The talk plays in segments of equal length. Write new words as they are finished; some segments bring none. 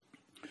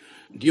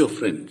Dear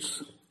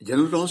friends,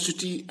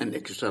 generosity and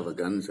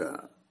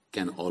extravaganza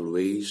can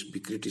always be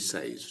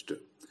criticized,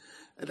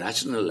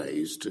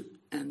 rationalized,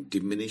 and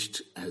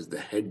diminished as the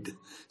head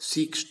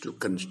seeks to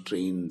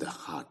constrain the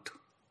heart.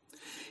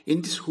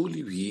 In this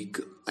Holy Week,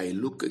 I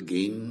look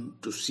again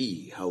to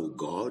see how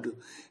God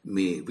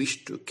may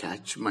wish to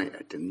catch my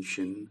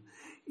attention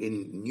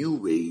in new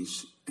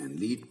ways and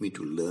lead me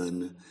to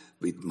learn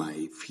with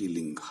my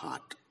feeling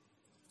heart.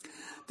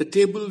 The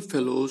table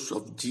fellows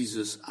of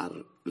Jesus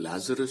are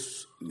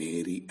Lazarus,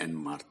 Mary, and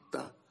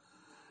Martha,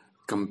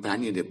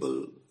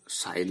 companionable,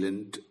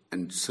 silent,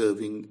 and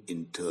serving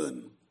in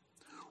turn.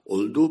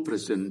 Although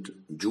present,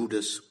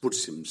 Judas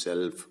puts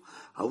himself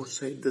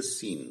outside the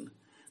scene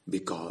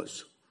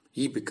because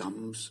he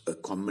becomes a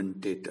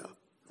commentator.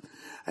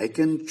 I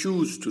can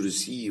choose to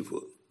receive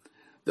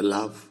the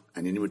love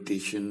and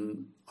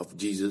invitation of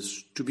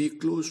Jesus to be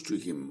close to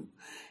him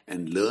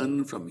and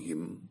learn from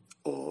him,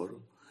 or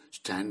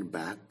stand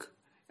back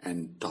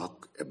and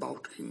talk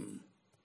about him.